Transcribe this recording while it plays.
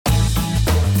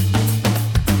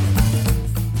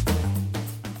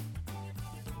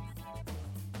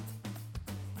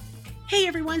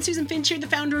everyone. Susan Finch here, the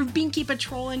founder of Binky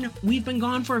Patrolin'. We've been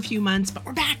gone for a few months, but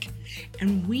we're back.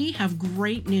 And we have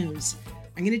great news.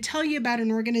 I'm going to tell you about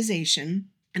an organization,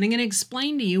 and I'm going to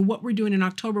explain to you what we're doing in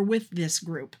October with this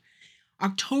group.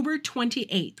 October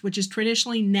 28th, which is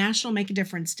traditionally National Make a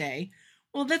Difference Day.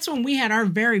 Well, that's when we had our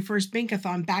very first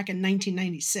Binkathon back in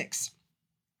 1996.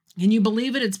 Can you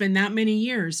believe it? It's been that many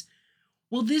years.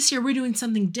 Well, this year we're doing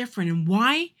something different. And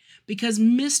why? Because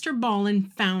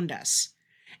MrBallen found us.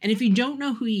 And if you don't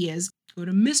know who he is, go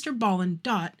to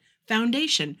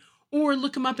MrBallen.foundation or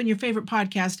look him up in your favorite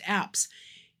podcast apps.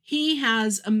 He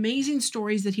has amazing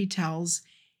stories that he tells.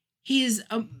 He is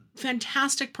a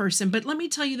fantastic person. But let me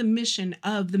tell you the mission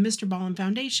of the MrBallen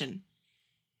Foundation.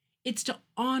 It's to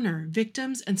honor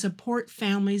victims and support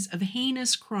families of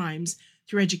heinous crimes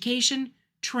through education,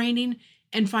 training,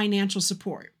 and financial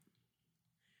support.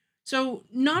 So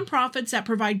nonprofits that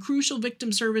provide crucial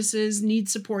victim services need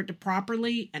support to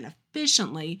properly and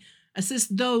efficiently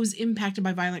assist those impacted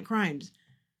by violent crimes.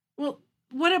 Well,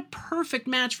 what a perfect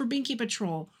match for Binky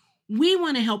Patrol. We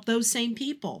want to help those same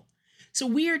people. So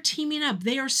we are teaming up.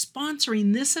 They are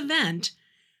sponsoring this event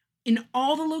in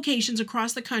all the locations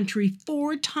across the country,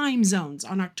 4 time zones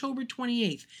on October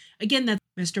 28th. Again, that's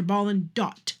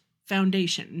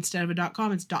MrBallen.foundation. Instead of a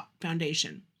 .com, it's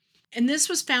 .foundation. And this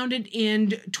was founded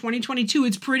in 2022.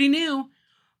 It's pretty new,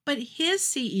 but his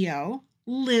CEO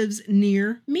lives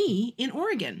near me in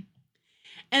Oregon.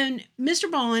 And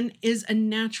MrBallen is a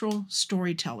natural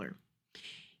storyteller.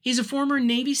 He's a former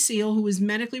Navy SEAL who was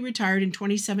medically retired in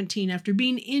 2017 after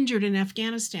being injured in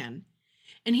Afghanistan.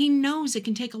 And he knows it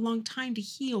can take a long time to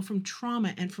heal from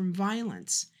trauma and from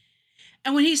violence.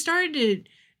 And when he started to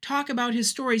talk about his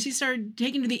stories, he started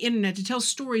taking to the internet to tell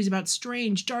stories about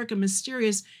strange, dark, and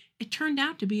mysterious. It turned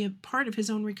out to be a part of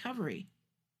his own recovery.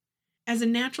 As a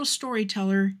natural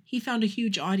storyteller, he found a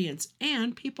huge audience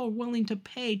and people willing to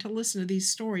pay to listen to these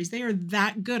stories. They are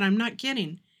that good. I'm not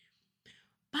kidding.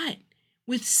 But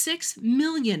with 6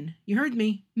 million, you heard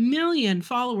me, million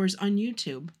followers on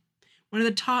YouTube, one of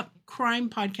the top crime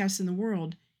podcasts in the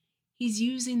world, he's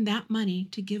using that money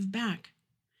to give back,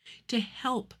 to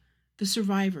help the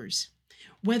survivors.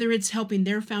 Whether it's helping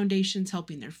their foundations,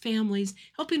 helping their families,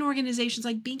 helping organizations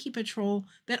like Binky Patrol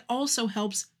that also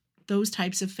helps those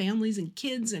types of families and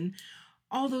kids and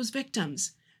all those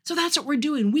victims. So that's what we're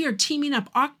doing. We are teaming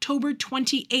up October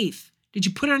 28th. Did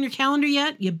you put it on your calendar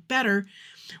yet? You better.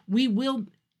 We will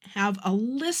have a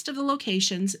list of the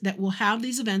locations that will have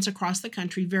these events across the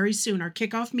country very soon. Our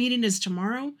kickoff meeting is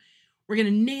tomorrow. We're going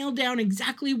to nail down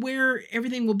exactly where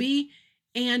everything will be.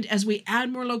 And as we add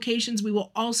more locations, we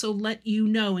will also let you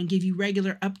know and give you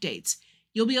regular updates.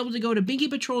 You'll be able to go to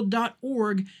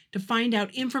binkypatrol.org to find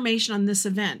out information on this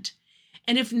event.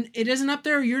 And if it isn't up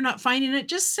there or you're not finding it,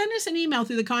 just send us an email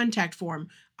through the contact form.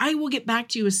 I will get back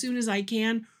to you as soon as I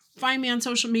can. Find me on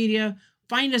social media.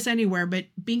 Find us anywhere, but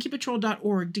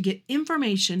binkypatrol.org to get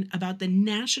information about the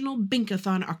National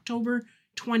Binkathon October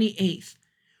 28th.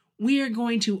 We are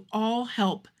going to all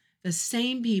help the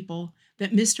same people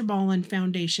that MrBallen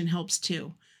Foundation helps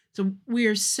too. So we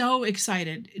are so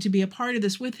excited to be a part of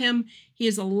this with him. He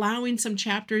is allowing some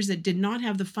chapters that did not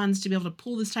have the funds to be able to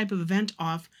pull this type of event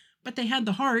off, but they had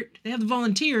the heart, they have the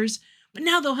volunteers, but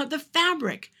now they'll have the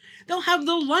fabric. They'll have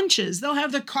the lunches, they'll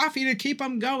have the coffee to keep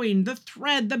them going, the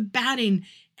thread, the batting,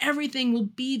 everything will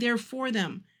be there for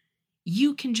them.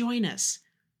 You can join us.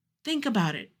 Think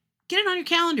about it. Get it on your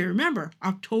calendar. Remember,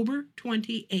 October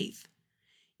 28th.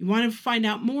 You want to find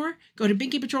out more? Go to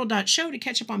binkypatrol.show to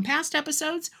catch up on past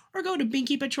episodes, or go to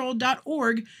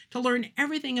binkypatrol.org to learn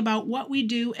everything about what we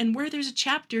do and where there's a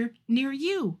chapter near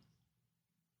you.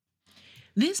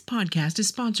 This podcast is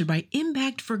sponsored by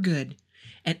Impact for Good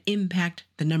at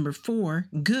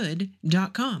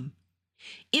impact4good.com.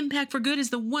 Impact for Good is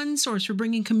the one source for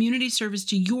bringing community service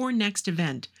to your next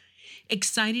event.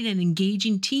 Exciting and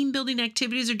engaging team-building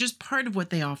activities are just part of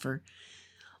what they offer.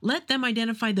 Let them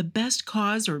identify the best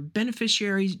cause or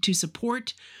beneficiary to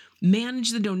support,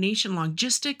 manage the donation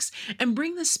logistics, and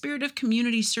bring the spirit of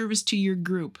community service to your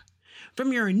group.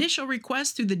 From your initial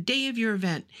request through the day of your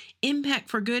event, Impact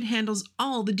for Good handles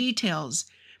all the details.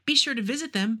 Be sure to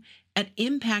visit them at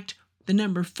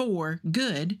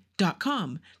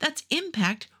impact4good.com. That's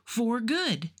Impact for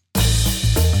Good.